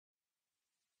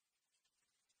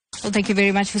Well, thank you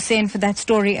very much, Hussein, for that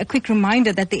story. A quick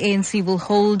reminder that the ANC will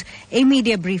hold a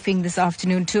media briefing this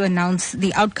afternoon to announce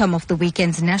the outcome of the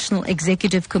weekend's National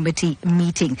Executive Committee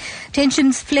meeting.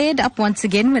 Tensions flared up once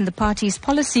again when the party's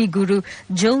policy guru,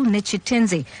 Joel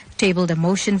Netshitenzhe, tabled a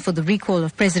motion for the recall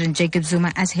of President Jacob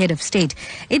Zuma as head of state.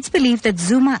 It's believed that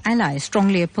Zuma allies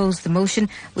strongly opposed the motion,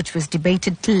 which was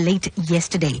debated till late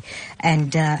yesterday.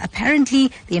 And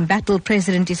apparently, the embattled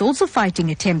president is also fighting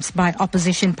attempts by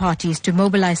opposition parties to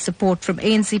mobilize support from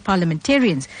ANC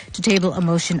parliamentarians to table a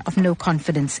motion of no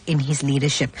confidence in his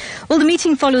leadership. Well, the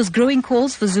meeting follows growing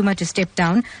calls for Zuma to step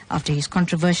down after his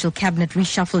controversial cabinet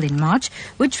reshuffle in March,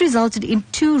 which resulted in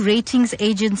 2 ratings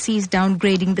agencies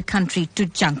downgrading the country to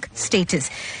junk status.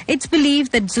 It's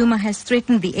believed that Zuma has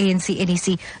threatened the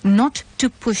ANC-NEC not to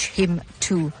push him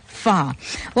too far.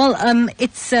 Well,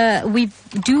 we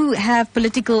do have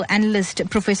political analyst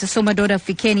Professor Somadoda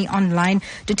Fikeni online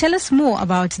to tell us more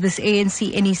about this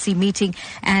ANC-NEC meeting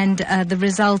and the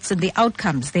results and the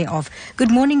outcomes thereof. Good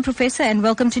morning, Professor, and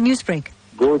welcome to Newsbreak.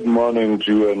 Good morning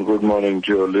to you and good morning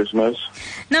to your listeners.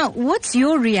 Now, what's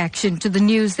your reaction to the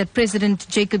news that President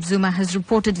Jacob Zuma has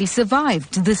reportedly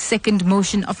survived this second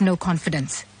motion of no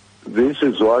confidence? This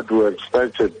is what we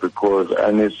expected because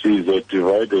NEC is a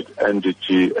divided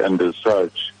entity, and as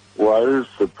such, whilst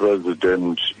the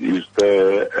president is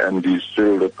there and is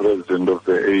still the president of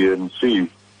the ANC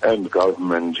and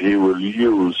government, he will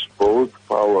use both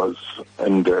powers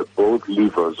and both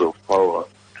levers of power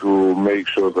to make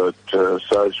sure that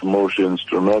such motions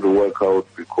do not work out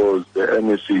because the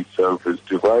NEC itself is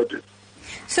divided.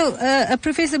 So,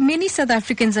 Professor, many South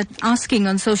Africans are asking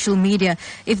on social media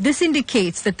if this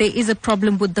indicates that there is a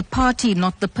problem with the party,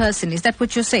 not the person. Is that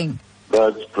what you're saying?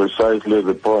 That's precisely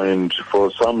the point.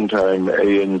 For some time,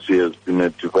 ANC has been a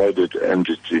divided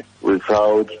entity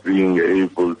without being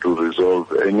able to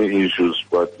resolve any issues,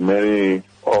 but many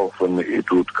often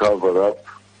it would cover up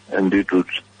and it would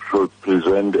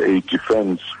present a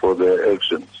defense for their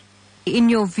actions. In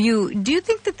your view, do you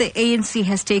think that the ANC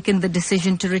has taken the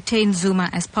decision to retain Zuma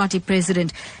as party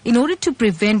president in order to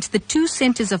prevent the 2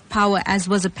 centers of power, as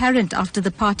was apparent after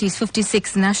the party's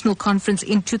 56th National Conference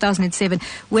in 2007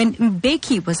 when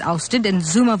Mbeki was ousted and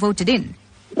Zuma voted in?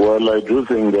 Well, I do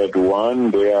think that,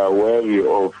 one, they are wary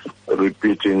of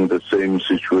repeating the same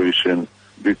situation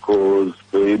because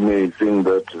they may think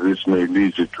that this may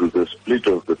lead to the split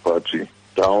of the party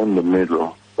down the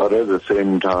middle, but at the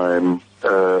same time,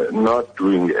 not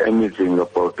doing anything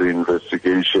about the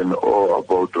investigation or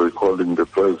about recalling the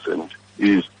president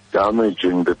is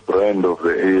damaging the brand of the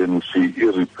ANC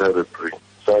irreparably,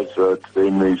 such that they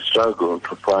may struggle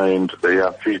to find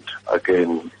their feet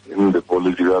again in the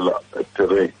political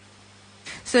terrain.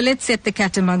 So let's set the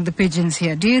cat among the pigeons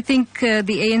here. Do you think the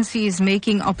ANC is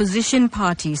making opposition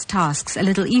parties' tasks a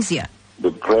little easier?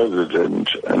 The president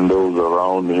and those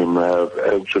around him have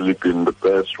actually been the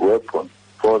best weapon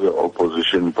for the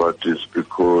opposition parties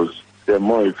because they're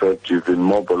more effective in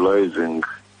mobilizing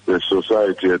the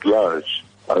society at large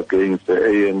against the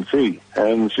ANC.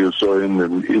 Hence, you saw in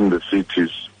the cities,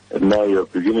 and now you're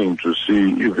beginning to see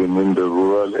even in the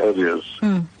rural areas,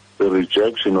 the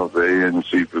rejection of the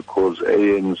ANC because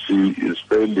ANC is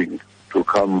failing to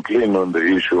come clean on the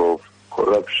issue of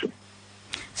corruption.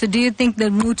 So do you think the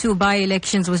Mutu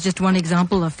by-elections was just one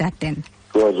example of that then?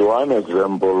 It was one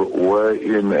example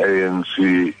wherein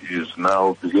ANC is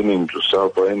now beginning to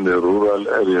suffer in the rural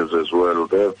areas as well.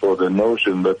 Therefore, the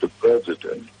notion that the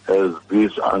president has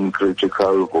this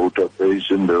uncritical voter base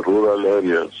in the rural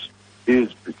areas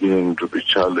is beginning to be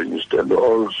challenged. And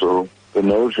also, the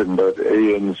notion that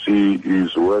ANC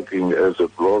is working as a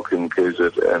bloc in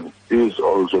KZN is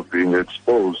also being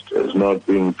exposed as not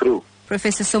being true.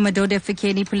 Professor Somadoda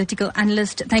Fikeni, political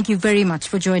analyst, thank you very much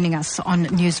for joining us on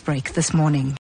Newsbreak this morning.